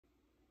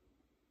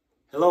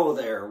Hello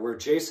there, we're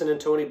Jason and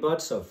Toni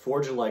BUTZ of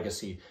Forge a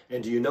Legacy,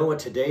 and do you know what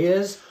today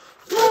is?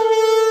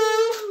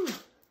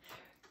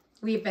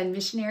 We've been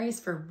missionaries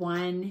for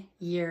 1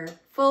 year,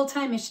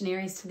 full-time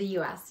missionaries to the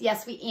US.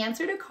 Yes, we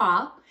answered a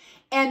call,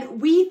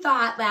 and we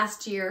thought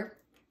last year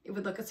it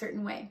would look a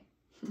certain way.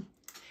 We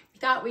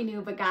thought we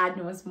knew, but God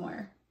knows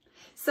more.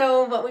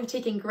 So what we've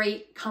taken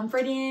great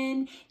comfort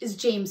in is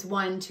James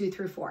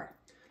 1:2-4.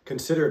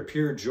 Consider it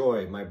pure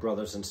joy, my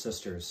brothers and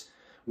sisters,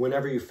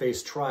 whenever you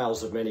face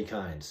trials of many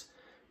kinds,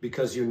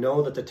 because you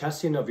know that the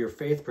testing of your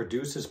faith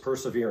produces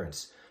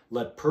perseverance.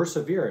 Let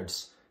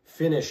perseverance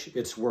finish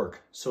its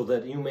work so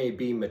that you may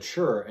be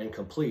mature and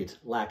complete,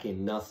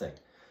 lacking nothing.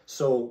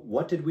 So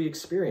what did we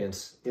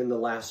experience in the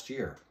last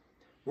year?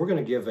 We're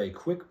going to give a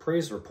quick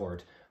praise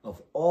report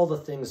of all the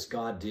things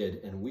God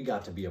did, and we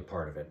got to be a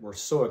part of it. We're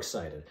so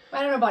excited.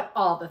 I don't know about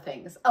all the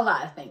things, a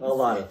lot of things. A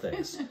lot of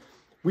things.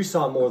 We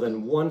saw more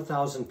than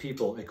 1,000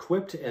 people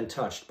equipped and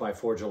touched by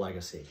Forge a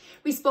Legacy.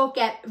 We spoke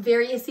at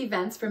various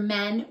events for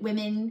men,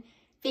 women,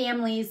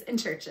 families, and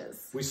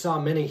churches. We saw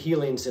many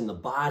healings in the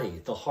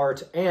body, the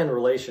heart, and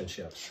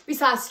relationships. We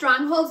saw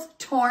strongholds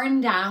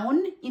torn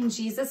down in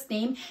Jesus'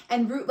 name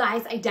and root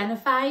lies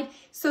identified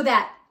so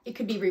that it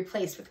could be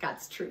replaced with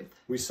God's truth.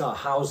 We saw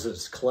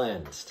houses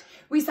cleansed.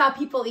 We saw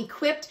people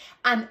equipped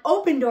on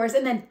open doors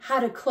and then how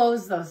to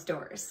close those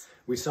doors.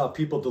 We saw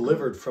people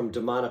delivered from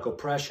demonic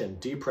oppression,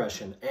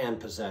 depression, and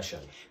possession.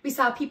 We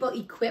saw people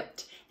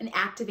equipped and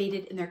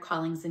activated in their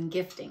callings and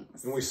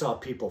giftings. And we saw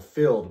people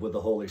filled with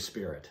the Holy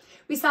Spirit.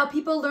 We saw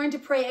people learn to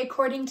pray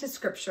according to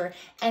Scripture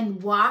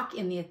and walk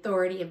in the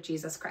authority of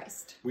Jesus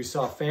Christ. We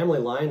saw family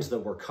lines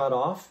that were cut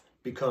off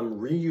become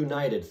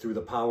reunited through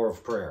the power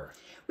of prayer.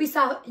 We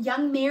saw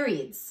young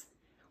marrieds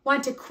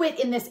want to quit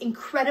in this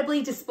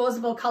incredibly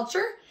disposable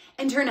culture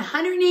and turn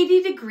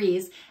 180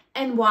 degrees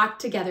and walk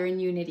together in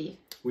unity.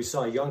 We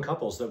saw young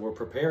couples that were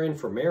preparing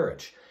for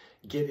marriage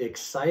get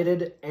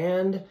excited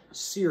and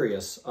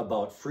serious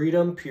about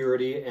freedom,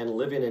 purity, and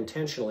living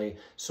intentionally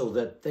so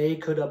that they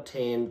could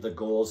obtain the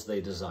goals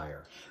they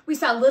desire. We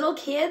saw little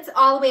kids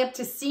all the way up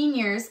to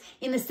seniors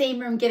in the same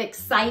room get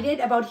excited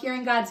about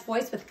hearing God's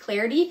voice with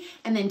clarity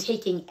and then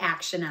taking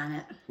action on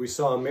it. We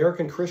saw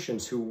American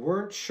Christians who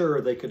weren't sure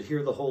they could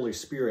hear the Holy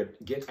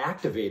Spirit get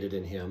activated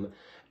in Him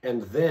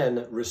and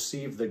then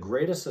receive the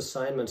greatest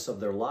assignments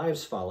of their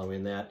lives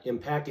following that,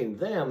 impacting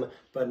them,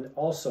 but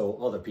also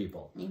other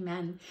people.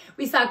 Amen.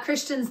 We saw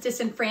Christians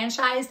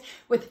disenfranchised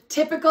with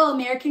typical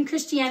American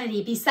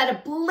Christianity be set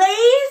ablaze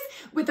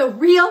with a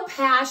real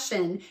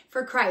passion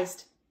for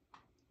Christ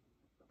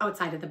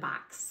outside of the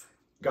box.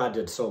 God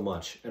did so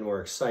much, and we're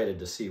excited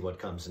to see what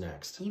comes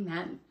next.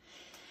 Amen.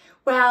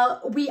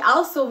 Well, we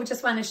also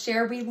just want to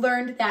share, we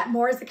learned that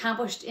more is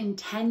accomplished in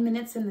 10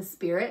 minutes in the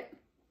Spirit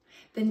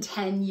than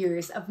 10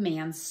 years of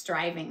man's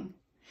striving.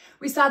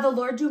 We saw the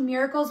Lord do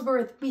miracles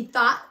where we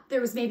thought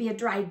there was maybe a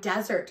dry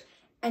desert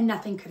and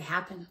nothing could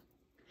happen.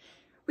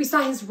 We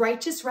saw His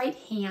righteous right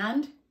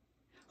hand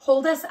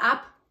hold us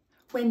up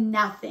when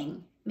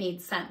nothing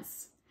made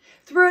sense.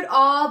 Through it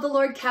all, the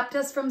Lord kept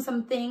us from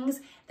some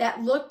things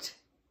that looked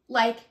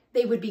like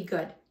they would be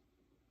good.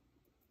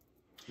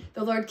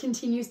 The Lord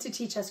continues to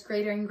teach us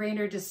greater and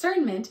greater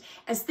discernment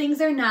as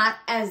things are not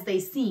as they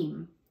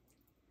seem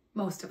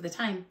most of the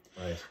time.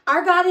 Right.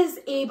 Our God is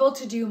able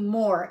to do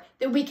more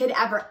than we could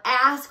ever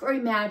ask or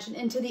imagine,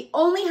 and to the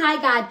only high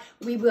God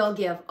we will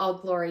give all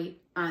glory,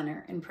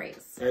 honor, and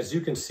praise. As you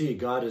can see,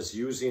 God is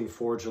using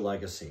Forge a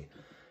Legacy,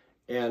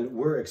 and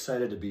we're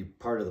excited to be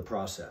part of the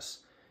process.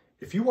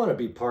 If you want to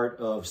be part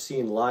of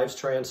seeing lives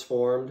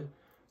transformed,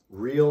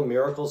 real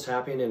miracles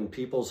happening in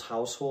people's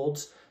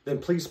households, then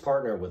please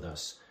partner with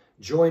us.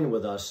 Join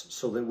with us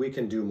so that we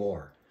can do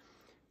more.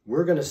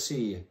 We're going to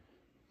see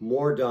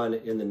more done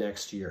in the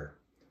next year.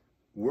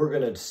 We're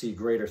going to see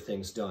greater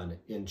things done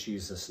in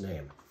Jesus'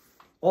 name.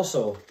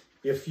 Also,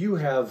 if you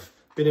have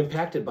been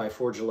impacted by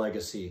Forge a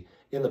Legacy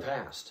in the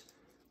past,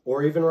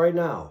 or even right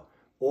now,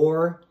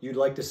 or you'd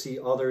like to see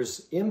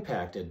others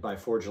impacted by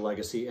Forge a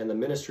Legacy and the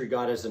ministry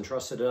God has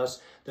entrusted to us,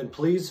 then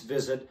please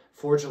visit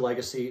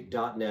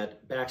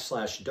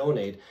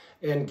forgealegacy.net/donate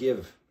and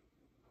give.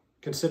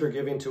 Consider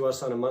giving to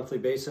us on a monthly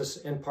basis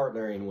and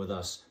partnering with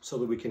us so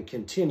that we can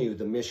continue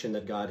the mission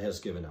that God has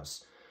given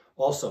us.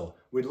 Also,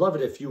 we'd love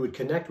it if you would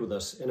connect with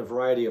us in a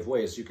variety of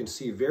ways. You can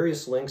see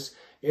various links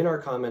in our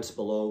comments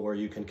below where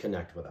you can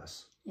connect with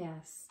us.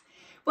 Yes.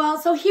 Well,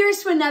 so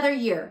here's to another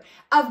year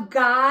of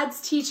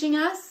God's teaching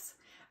us,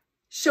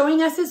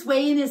 showing us His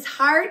way in His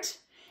heart,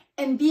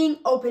 and being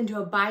open to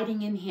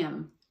abiding in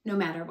Him no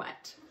matter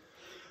what.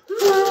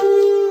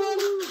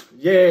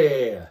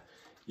 Yeah!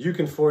 You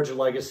can forge a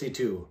legacy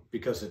too,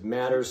 because it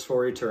matters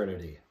for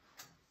eternity.